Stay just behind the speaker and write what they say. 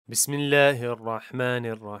بسم الله الرحمن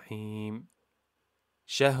الرحيم.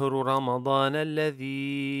 شهر رمضان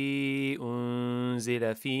الذي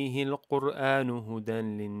أنزل فيه القرآن هدى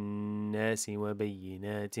للناس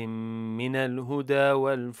وبينات من الهدى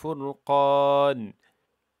والفرقان،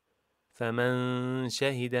 فمن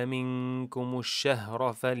شهد منكم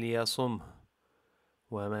الشهر فليصمه،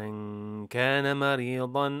 ومن كان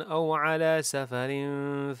مريضا أو على سفر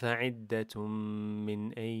فعدة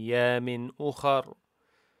من أيام أخر،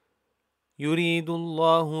 يريد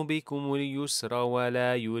الله بكم اليسر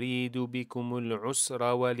ولا يريد بكم العسر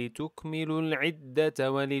ولتكملوا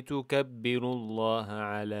العدة ولتكبروا الله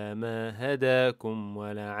على ما هداكم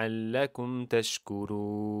ولعلكم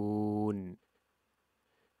تشكرون.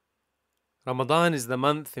 Ramadan is the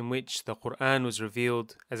month in which the Quran was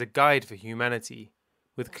revealed as a guide for humanity,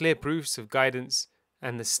 with clear proofs of guidance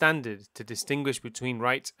and the standard to distinguish between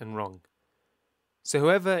right and wrong. So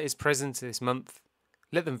whoever is present this month,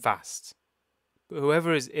 let them fast. But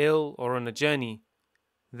whoever is ill or on a journey,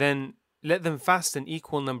 then let them fast an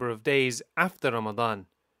equal number of days after Ramadan.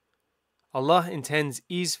 Allah intends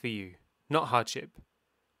ease for you, not hardship,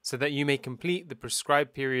 so that you may complete the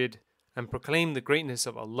prescribed period and proclaim the greatness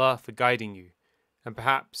of Allah for guiding you, and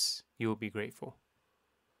perhaps you will be grateful.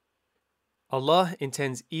 Allah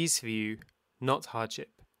intends ease for you, not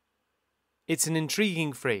hardship. It's an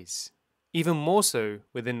intriguing phrase, even more so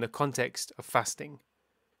within the context of fasting.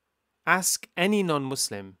 Ask any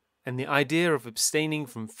non-Muslim, and the idea of abstaining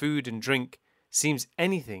from food and drink seems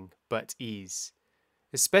anything but ease,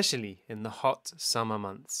 especially in the hot summer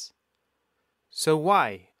months. So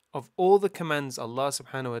why, of all the commands Allah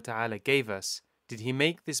subhanahu wa ta'ala gave us, did He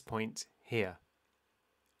make this point here?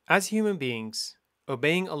 As human beings,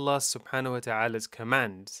 obeying Allah subhanahu wa ta'ala's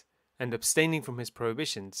commands and abstaining from His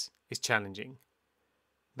prohibitions is challenging.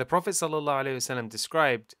 The Prophet sallallahu alaihi wasallam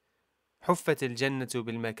described حفت الجنة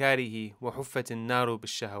بالمكاره وحفت النار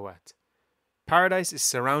بالشهوات. Paradise is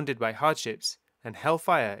surrounded by hardships and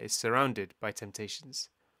hellfire is surrounded by temptations.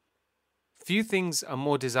 Few things are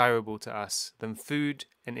more desirable to us than food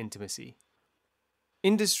and intimacy.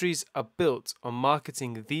 Industries are built on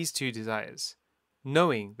marketing these two desires,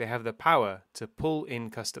 knowing they have the power to pull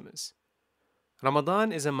in customers.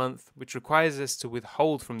 Ramadan is a month which requires us to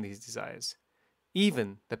withhold from these desires,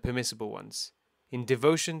 even the permissible ones, in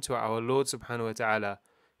devotion to our Lord subhanahu wa ta'ala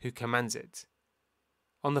who commands it.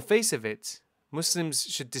 On the face of it, Muslims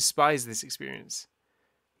should despise this experience.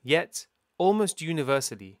 Yet, almost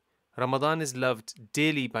universally, Ramadan is loved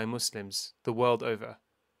dearly by Muslims the world over.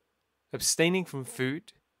 Abstaining from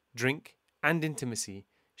food, drink, and intimacy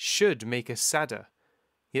should make us sadder,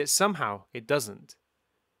 yet somehow it doesn't.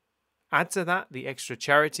 Add to that the extra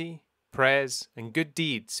charity, prayers, and good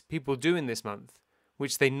deeds people do in this month,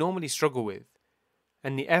 which they normally struggle with,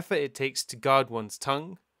 and the effort it takes to guard one's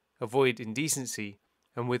tongue, avoid indecency,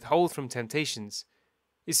 and withhold from temptations,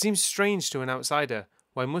 it seems strange to an outsider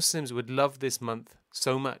why Muslims would love this month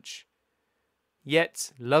so much.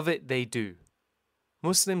 Yet, love it they do.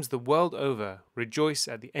 Muslims the world over rejoice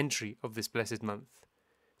at the entry of this blessed month,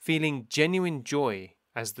 feeling genuine joy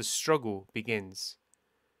as the struggle begins.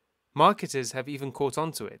 Marketers have even caught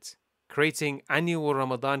on to it, creating annual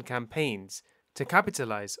Ramadan campaigns to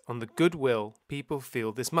capitalize on the goodwill people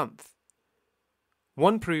feel this month.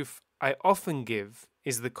 One proof I often give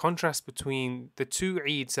is the contrast between the two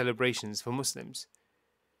Eid celebrations for Muslims.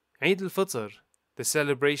 Eid al-Fitr, the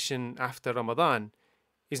celebration after Ramadan,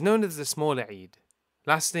 is known as the smaller Eid,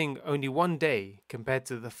 lasting only one day compared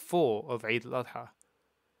to the 4 of Eid al-Adha.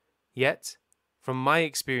 Yet, from my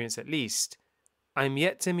experience at least, I am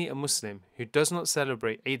yet to meet a Muslim who does not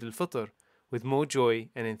celebrate Eid al-Fitr with more joy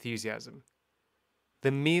and enthusiasm. The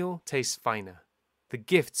meal tastes finer, the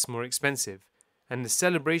gifts more expensive, and the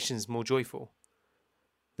celebrations more joyful.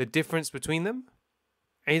 The difference between them?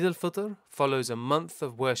 Eid al-Fitr follows a month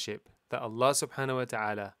of worship that Allah subhanahu wa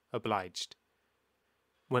ta'ala obliged.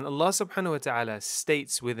 When Allah subhanahu wa ta'ala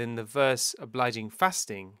states within the verse obliging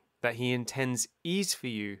fasting that He intends ease for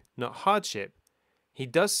you, not hardship, He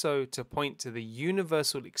does so to point to the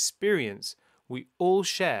universal experience we all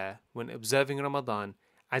share when observing Ramadan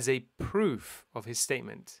as a proof of His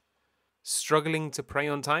statement. Struggling to pray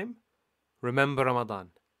on time? Remember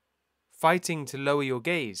Ramadan. Fighting to lower your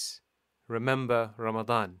gaze? Remember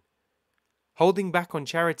Ramadan. Holding back on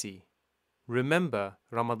charity? Remember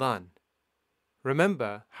Ramadan.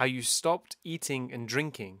 Remember how you stopped eating and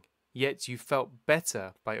drinking, yet you felt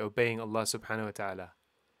better by obeying Allah subhanahu wa ta'ala.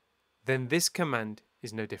 Then this command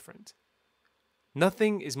is no different.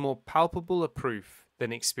 Nothing is more palpable a proof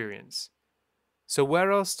than experience. So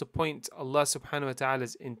where else to point Allah subhanahu wa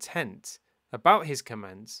ta'ala's intent about His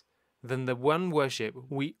commands than the one worship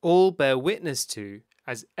we all bear witness to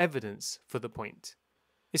as evidence for the point.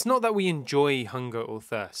 It's not that we enjoy hunger or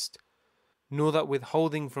thirst, nor that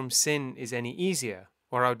withholding from sin is any easier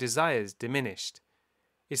or our desires diminished.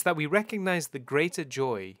 It's that we recognize the greater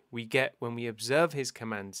joy we get when we observe His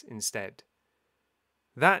commands instead.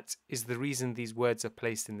 That is the reason these words are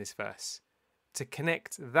placed in this verse, to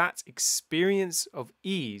connect that experience of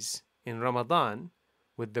ease in Ramadan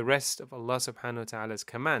with the rest of Allah subhanahu wa ta'ala's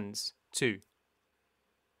commands too.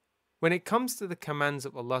 When it comes to the commands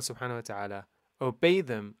of Allah subhanahu wa ta'ala, obey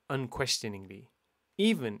them unquestioningly,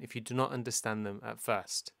 even if you do not understand them at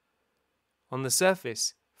first. On the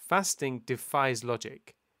surface, fasting defies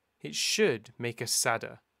logic. It should make us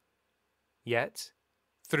sadder. Yet,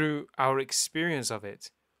 through our experience of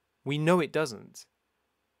it, we know it doesn't.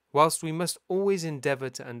 Whilst we must always endeavour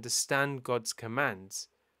to understand God's commands,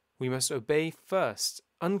 we must obey first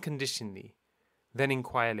unconditionally, then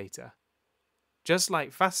inquire later. Just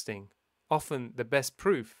like fasting, often the best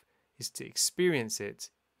proof is to experience it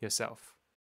yourself.